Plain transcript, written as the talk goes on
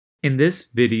In this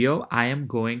video, I am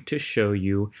going to show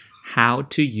you how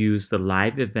to use the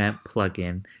live event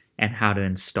plugin and how to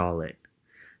install it.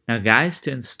 Now guys,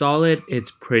 to install it,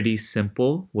 it's pretty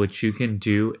simple. What you can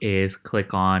do is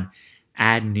click on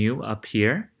Add New up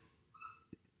here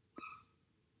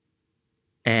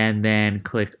and then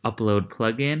click Upload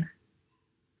Plugin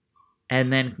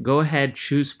and then go ahead,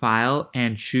 choose File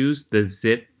and choose the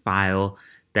zip file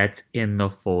that's in the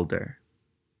folder.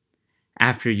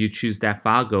 After you choose that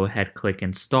file, go ahead, click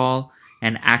Install,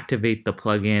 and activate the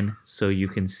plugin so you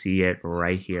can see it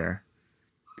right here,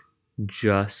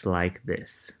 just like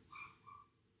this.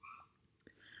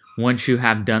 Once you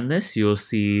have done this, you'll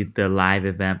see the live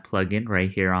event plugin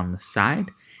right here on the side,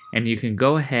 and you can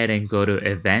go ahead and go to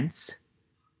Events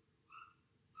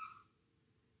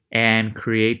and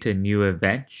create a new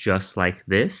event just like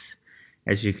this.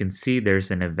 As you can see, there's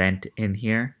an event in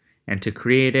here. And to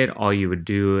create it, all you would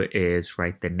do is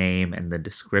write the name and the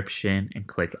description and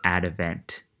click Add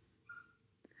Event.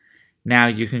 Now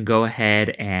you can go ahead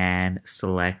and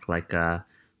select like a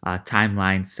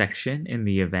timeline section in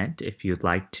the event if you'd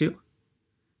like to.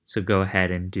 So go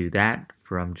ahead and do that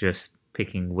from just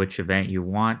picking which event you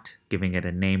want, giving it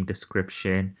a name,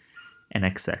 description, and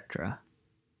etc.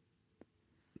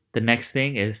 The next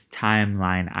thing is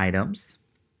timeline items.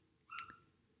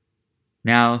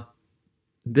 Now,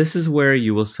 this is where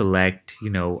you will select,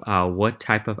 what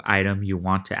type of item you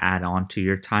want to add on to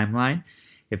your timeline.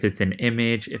 If it's an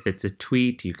image, if it's a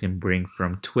tweet, you can bring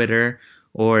from Twitter,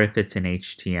 or if it's an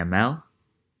HTML.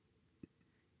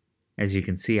 As you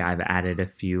can see, I've added a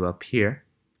few up here.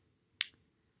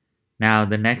 Now,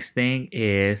 the next thing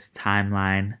is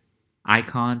timeline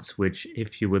icons, which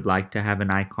if you would like to have an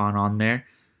icon on there.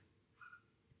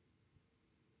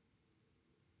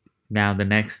 Now the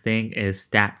next thing is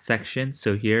stat section.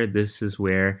 So here, this is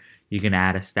where you can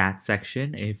add a stat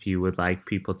section if you would like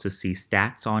people to see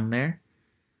stats on there.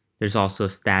 There's also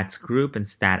stats group and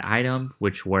stat item,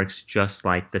 which works just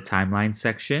like the timeline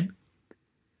section.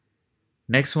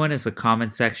 Next one is the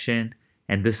comment section,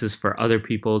 and this is for other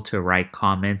people to write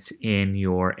comments in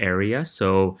your area.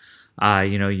 So,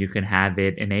 you can have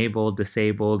it enabled,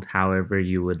 disabled, however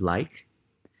you would like.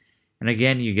 And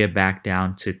again, you get back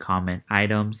down to comment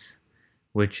items,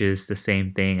 which is the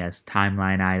same thing as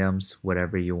timeline items,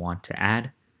 whatever you want to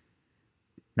add.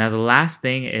 Now the last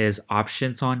thing is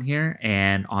options on here,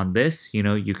 and on this,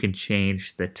 you can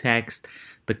change the text,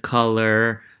 the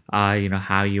color, how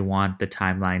you want the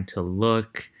timeline to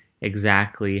look,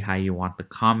 exactly how you want the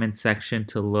comment section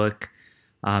to look,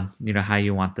 how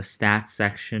you want the stats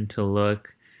section to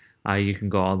look. You can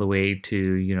go all the way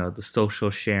to, the social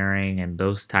sharing and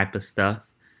those type of stuff.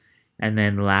 And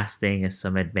then the last thing is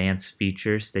some advanced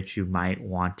features that you might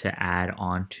want to add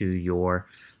onto your,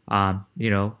 on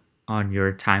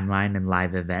your timeline and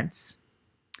live events.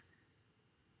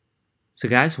 So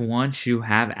guys, once you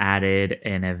have added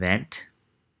an event,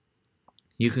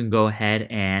 you can go ahead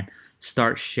and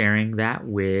start sharing that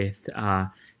with,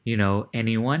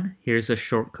 anyone. Here's a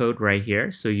short code right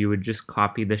here. So you would just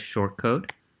copy the short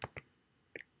code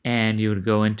and you would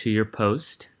go into your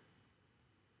post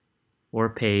or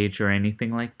page or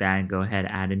anything like that and go ahead,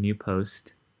 add a new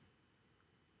post.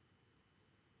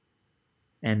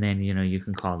 And then, you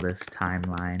can call this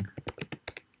timeline.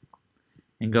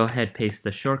 And go ahead, paste the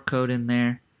shortcode in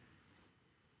there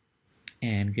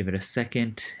and give it a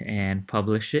second and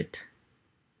publish it.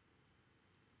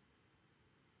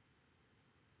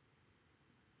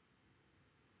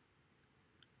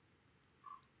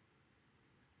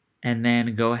 And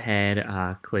then go ahead,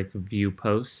 click View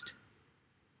Post.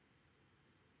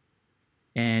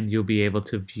 And you'll be able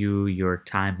to view your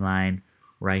timeline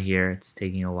right here. It's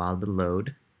taking a while to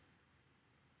load.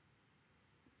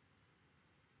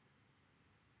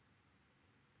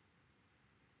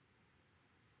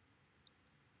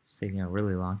 It's taking a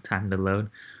really long time to load.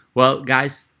 Well,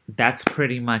 guys, that's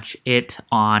pretty much it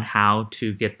on how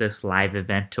to get this live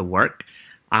event to work.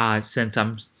 Since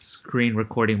I'm screen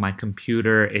recording my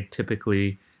computer, it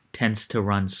typically tends to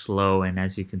run slow, and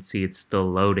as you can see, it's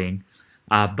still loading.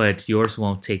 But yours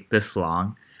won't take this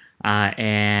long.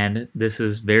 And this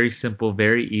is very simple,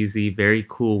 very easy, very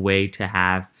cool way to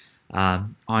have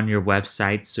on your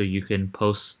website so you can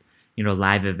post,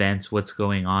 live events, what's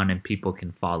going on, and people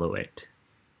can follow it.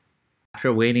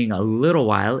 After waiting a little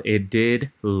while, it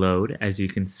did load. As you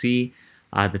can see,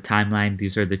 the timeline,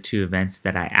 these are the two events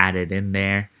that I added in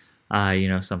there.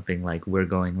 Something like we're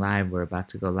going live, we're about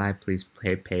to go live, please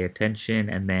pay attention,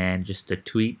 and then just a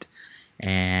tweet.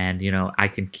 And I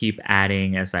can keep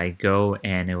adding as I go,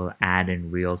 and it will add in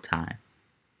real time.